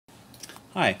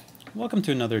Hi, welcome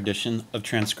to another edition of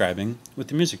Transcribing with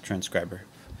the Music Transcriber.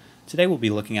 Today we'll be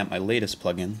looking at my latest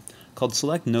plugin called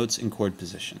Select Notes in Chord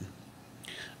Position.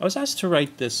 I was asked to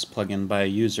write this plugin by a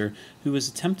user who was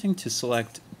attempting to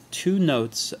select two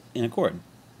notes in a chord.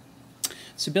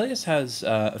 Sibelius has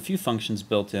a few functions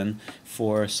built in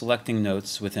for selecting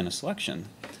notes within a selection.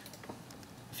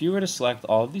 If you were to select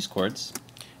all of these chords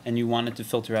and you wanted to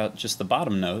filter out just the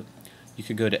bottom note, you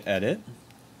could go to Edit,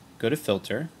 go to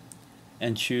Filter,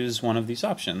 and choose one of these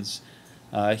options.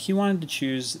 He wanted to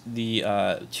choose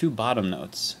the two bottom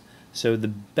notes. So the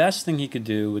best thing he could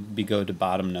do would be go to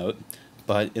bottom note,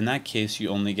 but in that case you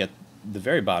only get the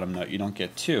very bottom note, you don't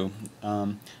get two.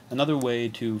 Another way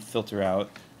to filter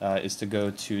out is to go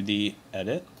to the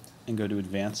Edit and go to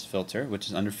Advanced Filter, which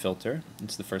is under Filter.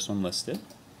 It's the first one listed.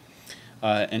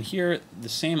 And here the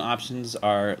same options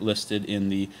are listed in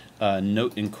the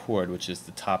note in chord, which is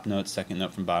the top note, second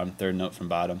note from bottom, third note from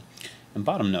bottom, and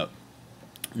bottom note.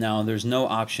 Now there's no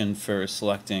option for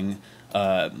selecting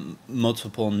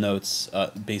multiple notes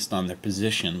based on their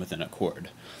position within a chord.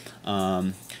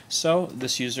 So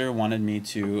this user wanted me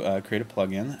to create a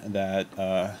plugin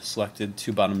that selected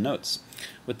two bottom notes.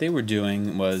 What they were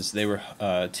doing was they were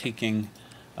taking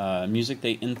music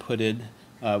they inputted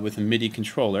with a MIDI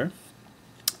controller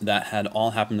that had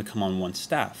all happened to come on one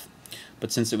staff.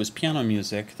 But since it was piano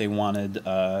music, they wanted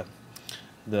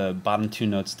the bottom two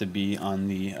notes to be on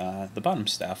the bottom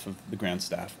staff of the grand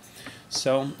staff.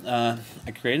 So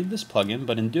I created this plugin,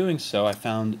 but in doing so I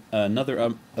found another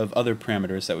of other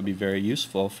parameters that would be very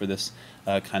useful for this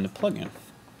kind of plugin.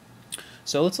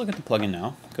 So let's look at the plugin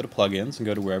now. Go to Plugins and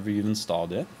go to wherever you've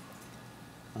installed it.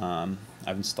 I've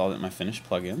installed it in my finished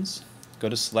plugins. Go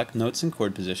to Select Notes in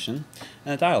Chord Position,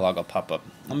 and a dialog will pop up.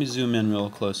 Let me zoom in real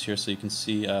close here so you can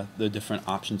see the different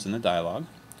options in the dialog.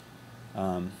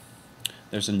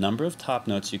 There's a number of top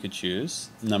notes you could choose,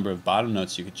 number of bottom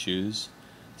notes you could choose,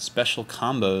 special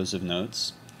combos of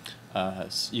notes.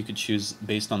 You could choose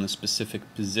based on the specific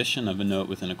position of a note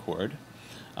within a chord.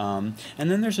 And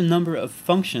then there's a number of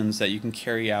functions that you can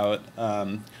carry out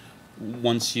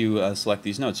once you select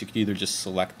these notes. You could either just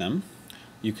select them,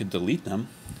 you could delete them,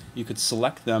 you could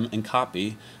select them and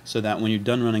copy so that when you're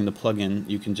done running the plugin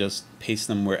you can just paste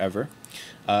them wherever.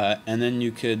 And then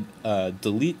you could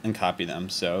delete and copy them.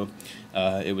 So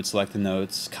it would select the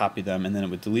notes, copy them, and then it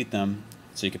would delete them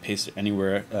so you could paste it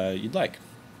anywhere you'd like.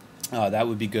 That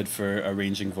would be good for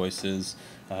arranging voices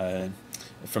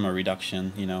from a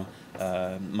reduction,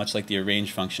 much like the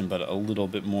arrange function, but a little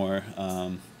bit more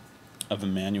of a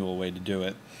manual way to do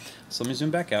it. So let me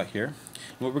zoom back out here.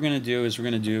 What we're going to do is we're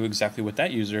going to do exactly what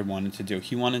that user wanted to do.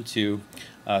 He wanted to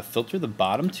filter the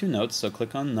bottom two notes, so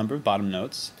click on number of bottom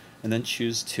notes, and then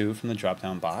choose two from the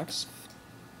drop-down box.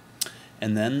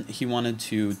 And then he wanted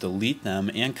to delete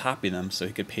them and copy them so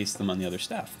he could paste them on the other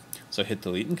staff. So hit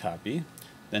delete and copy,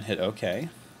 then hit OK.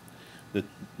 The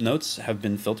notes have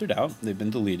been filtered out, they've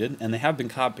been deleted, and they have been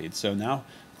copied. So now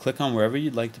click on wherever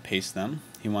you'd like to paste them.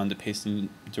 He wanted to paste them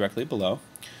directly below.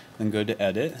 Then go to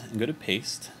Edit and go to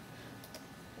Paste.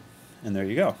 And there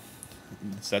you go.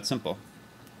 It's that simple.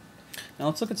 Now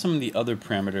let's look at some of the other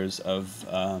parameters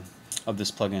of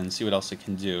this plugin and see what else it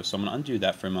can do. So I'm going to undo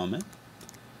that for a moment.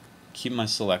 Keep my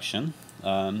selection.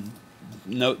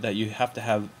 Note that you have to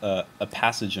have a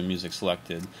passage of music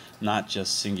selected, not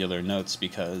just singular notes,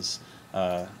 because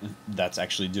that's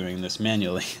actually doing this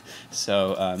manually.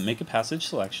 So make a passage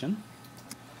selection.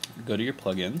 Go to your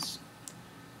plugins.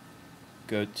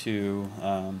 Go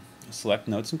to Select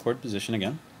Notes in Chord Position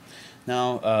again.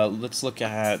 Now let's look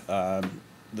at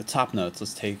the top notes.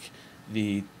 Let's take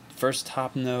the first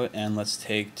top note and let's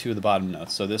take two of the bottom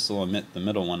notes. So this will omit the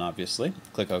middle one, obviously.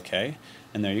 Click OK,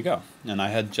 and there you go. And I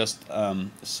had just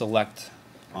select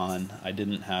on. I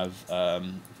didn't have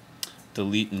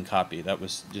delete and copy. That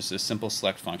was just a simple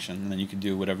select function, and then you could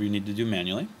do whatever you need to do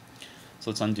manually. So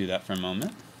let's undo that for a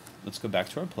moment. Let's go back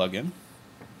to our plugin.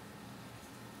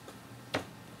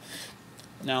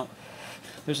 Now,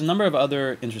 there's a number of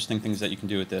other interesting things that you can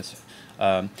do with this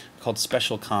called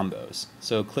special combos.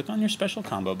 So click on your special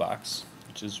combo box,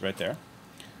 which is right there,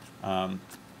 and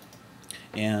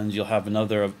you'll have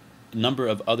another number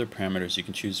of other parameters you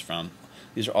can choose from.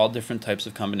 These are all different types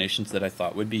of combinations that I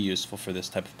thought would be useful for this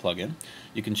type of plugin.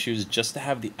 You can choose just to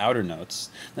have the outer notes.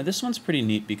 Now this one's pretty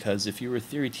neat because if you were a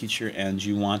theory teacher and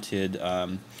you wanted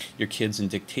your kids in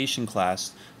dictation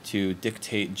class to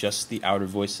dictate just the outer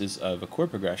voices of a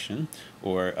chord progression,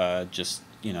 or just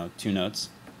two notes,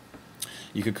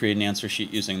 you could create an answer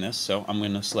sheet using this. So I'm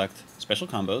going to select special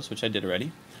combos, which I did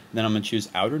already. Then I'm going to choose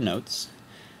outer notes,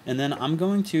 and then I'm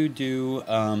going to do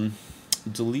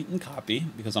delete and copy,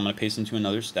 because I'm going to paste into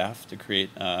another staff to create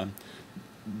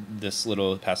this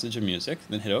little passage of music.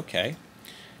 Then hit OK.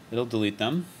 It'll delete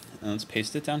them, and let's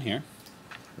paste it down here.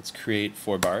 Let's create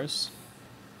 4 bars.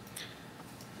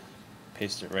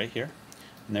 Paste it right here.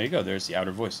 And there you go, there's the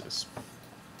outer voices.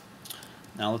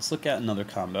 Now let's look at another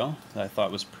combo that I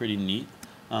thought was pretty neat.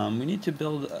 We need to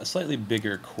build a slightly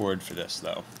bigger chord for this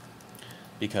though,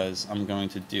 because I'm going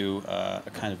to do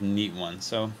a kind of neat one.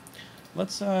 So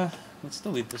let's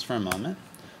delete this for a moment.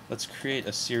 Let's create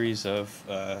a series of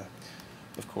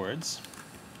chords.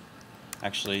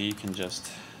 Actually, you can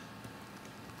just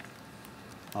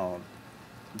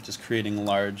creating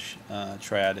large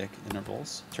triadic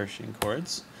intervals, tertiary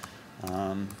chords.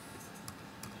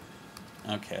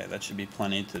 Okay, that should be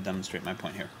plenty to demonstrate my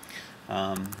point here.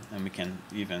 And we can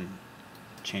even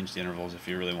change the intervals if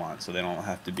you really want, so they don't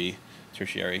have to be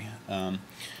tertiary.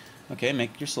 Okay,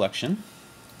 make your selection.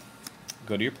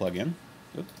 Go to your plugin.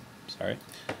 Oops, sorry.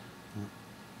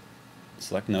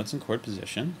 Select notes and chord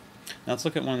position. Now let's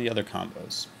look at one of the other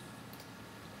combos.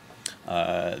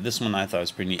 This one I thought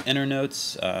was pretty neat. Inner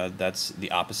notes, that's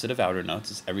the opposite of outer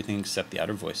notes. It's everything except the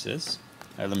outer voices.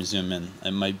 All right, let me zoom in.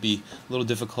 It might be a little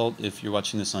difficult if you're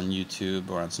watching this on YouTube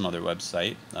or on some other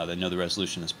website. I know the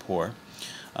resolution is poor.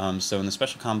 So in the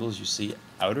special combos, you see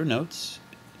outer notes,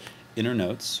 inner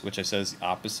notes, which I said is the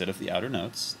opposite of the outer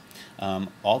notes.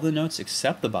 All the notes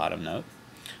except the bottom note,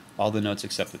 all the notes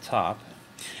except the top.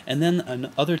 And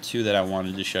then other two that I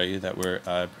wanted to show you that were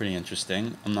pretty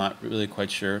interesting. I'm not really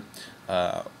quite sure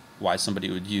why somebody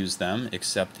would use them,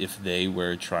 except if they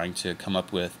were trying to come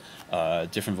up with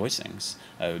different voicings.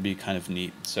 It would be kind of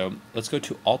neat. So let's go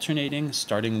to alternating,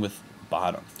 starting with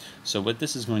bottom. So what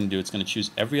this is going to do, it's going to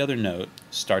choose every other note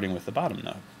starting with the bottom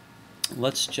note.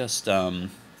 Let's just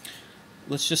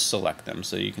select them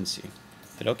so you can see.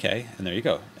 Hit OK, and there you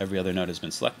go. Every other note has been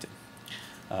selected.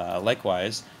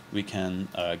 Likewise, we can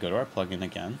go to our plugin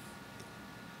again,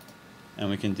 and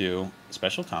we can do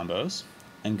special combos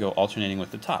and go alternating with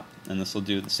the top. And this will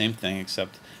do the same thing,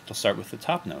 except it'll start with the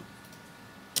top note.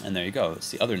 And there you go,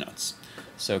 it's the other notes.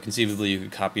 So conceivably you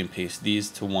could copy and paste these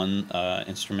to one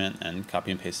instrument and copy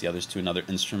and paste the others to another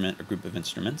instrument or group of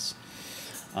instruments.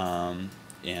 And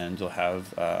you'll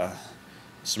have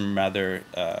some rather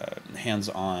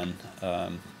hands-on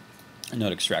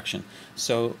note extraction.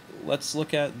 So let's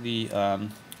look at the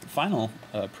final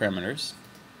parameters.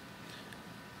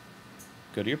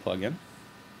 Go to your plugin,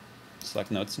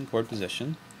 select notes and chord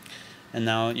position, and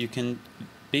now you can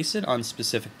base it on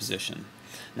specific position.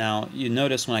 Now you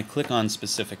notice when I click on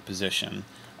specific position,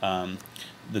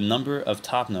 the number of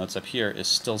top notes up here is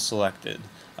still selected.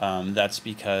 That's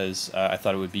because I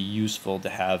thought it would be useful to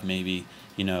have maybe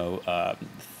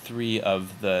 3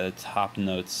 of the top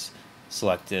notes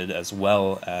selected as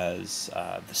well as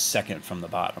the second from the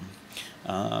bottom.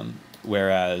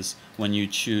 Whereas when you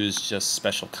choose just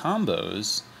special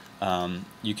combos,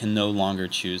 you can no longer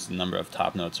choose the number of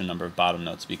top notes or number of bottom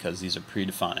notes because these are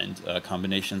predefined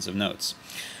combinations of notes.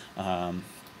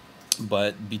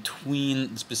 But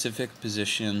between specific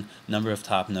position, number of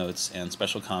top notes, and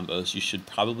special combos, you should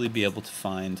probably be able to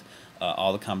find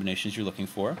all the combinations you're looking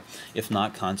for. If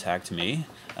not, contact me.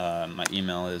 My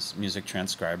email is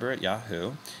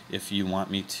musictranscriber@yahoo if you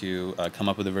want me to come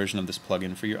up with a version of this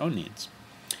plugin for your own needs.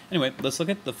 Anyway, let's look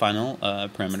at the final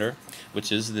parameter,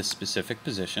 which is this specific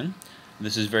position.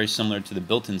 This is very similar to the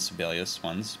built-in Sibelius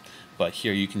ones, but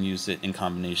here you can use it in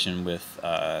combination with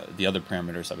the other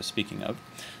parameters I was speaking of.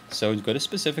 So go to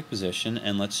specific position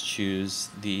and let's choose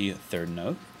the third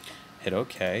note. Hit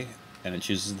OK, and it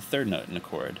chooses the third note in a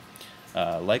chord.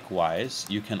 Likewise,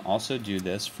 you can also do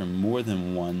this for more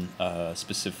than one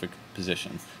specific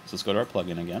position. So let's go to our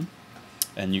plugin again,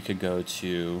 and you could go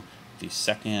to the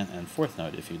second and fourth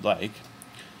note if you'd like.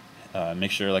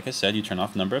 Make sure, like I said, you turn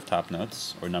off number of top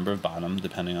notes or number of bottom,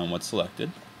 depending on what's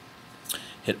selected.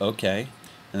 Hit OK,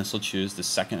 and this will choose the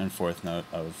second and fourth note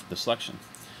of the selection.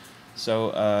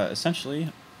 So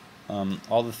essentially,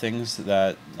 all the things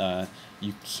that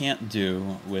you can't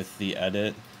do with the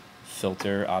edit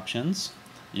filter options,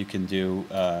 you can do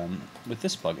with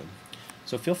this plugin.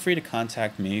 So feel free to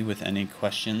contact me with any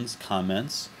questions,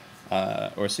 comments,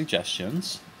 or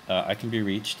suggestions. I can be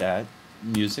reached at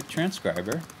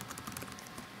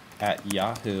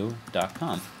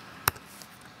musictranscriber@yahoo.com.